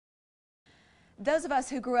Those of us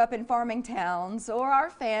who grew up in farming towns or are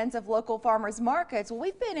fans of local farmers markets, well,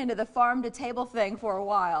 we've been into the farm to table thing for a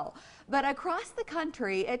while. But across the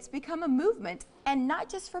country, it's become a movement, and not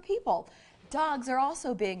just for people. Dogs are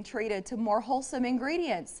also being treated to more wholesome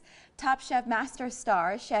ingredients. Top Chef Master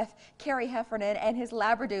Star, Chef Kerry Heffernan, and his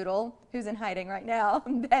Labradoodle, who's in hiding right now,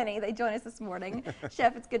 Benny, they join us this morning.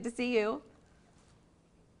 Chef, it's good to see you.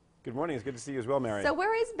 Good morning. It's good to see you as well, Mary. So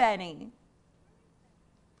where is Benny?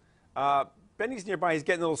 Benny's nearby. He's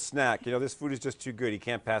getting a little snack. You know, this food is just too good. He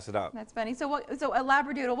can't pass it up. That's funny. So a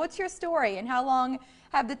Labradoodle, what's your story and how long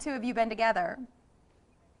have the two of you been together?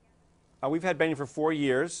 We've had Benny for 4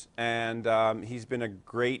 years, and he's been a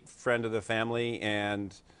great friend of the family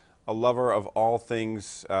and a lover of all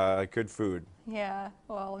things good food. Yeah,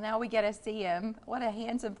 well, now we get to see him. What a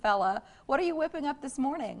handsome fella. What are you whipping up this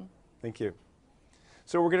morning? Thank you.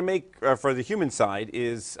 So we're going to make, for the human side,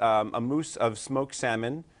 is a mousse of smoked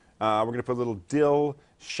salmon. We're going to put a little dill,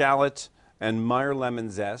 shallot, and Meyer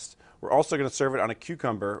lemon zest. We're also going to serve it on a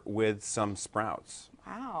cucumber with some sprouts.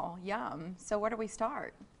 Wow, yum. So where do we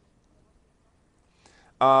start?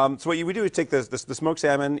 So what you would do is take the smoked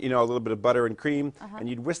salmon, you know, a little bit of butter and cream, and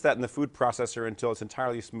you'd whisk that in the food processor until it's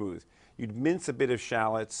entirely smooth. You'd mince a bit of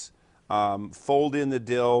shallots, fold in the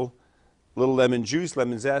dill, a little lemon juice,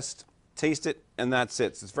 lemon zest, taste it, and that's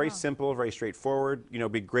it. So it's very simple, very straightforward. You know,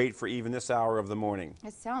 be great for even this hour of the morning.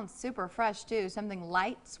 It sounds super fresh too. Something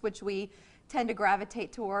light, which we tend to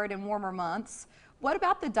gravitate toward in warmer months. What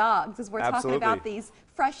about the dogs? As we're talking about these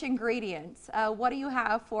fresh ingredients, what do you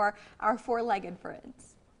have for our four-legged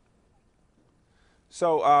friends?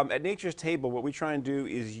 So at Nature's Table, what we try and do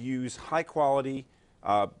is use high-quality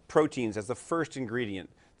proteins as the first ingredient.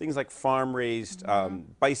 Things like farm-raised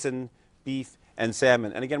bison, beef, and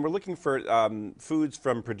salmon. And again, we're looking for foods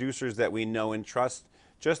from producers that we know and trust,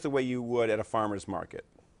 just the way you would at a farmer's market.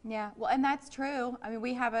 Yeah, well, and that's true. I mean,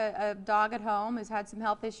 we have a dog at home who's had some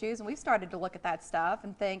health issues, and we've started to look at that stuff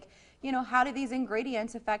and think, you know, how do these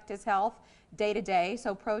ingredients affect his health day to day?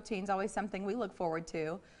 So protein's always something we look forward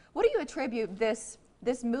to. What do you attribute this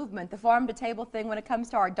movement, the farm to table thing, when it comes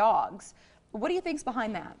to our dogs? What do you think's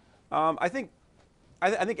behind that? I think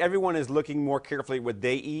everyone is looking more carefully at what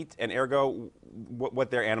they eat and ergo what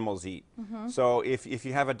their animals eat. So if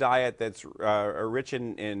you have a diet that's rich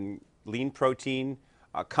in lean protein,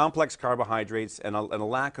 complex carbohydrates, and a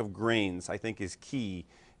lack of grains, I think is key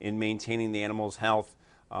in maintaining the animal's health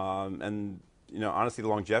and, you know, honestly, the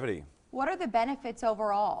longevity. What are the benefits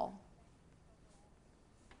overall?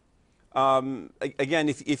 Again,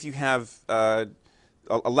 if you have a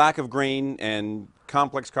lack of grain and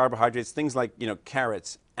complex carbohydrates, things like, you know,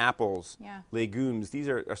 carrots, apples, legumes, these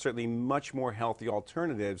are certainly much more healthy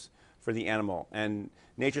alternatives for the animal. And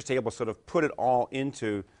Nature's Table sort of put it all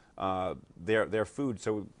into their food,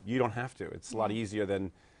 so you don't have to. It's a lot easier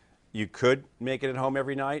than you could make it at home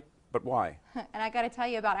every night, but why? And I got to tell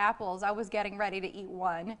you about apples. I was getting ready to eat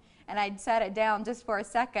one, and I'd set it down just for a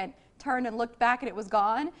second, turned and looked back, and it was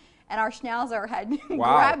gone. And our schnauzer had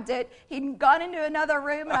grabbed it. He'd gone into another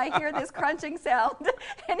room, and I hear this crunching sound,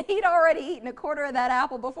 and he'd already eaten a quarter of that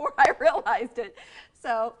apple before I realized it.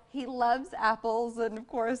 So he loves apples and, of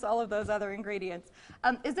course, all of those other ingredients.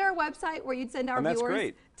 Is there a website where you'd send our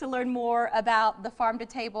viewers to learn more about the farm to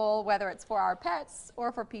table, whether it's for our pets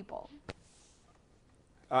or for people?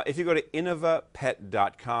 If you go to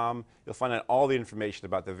innovapet.com, you'll find out all the information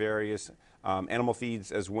about the various animal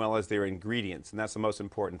feeds as well as their ingredients, and that's the most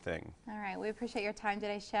important thing. All right, we appreciate your time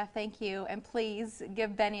today, Chef. Thank you, and please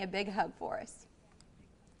give Benny a big hug for us.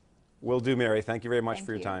 Will do, Mary. Thank you very much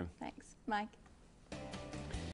for your time. Thanks. Mike.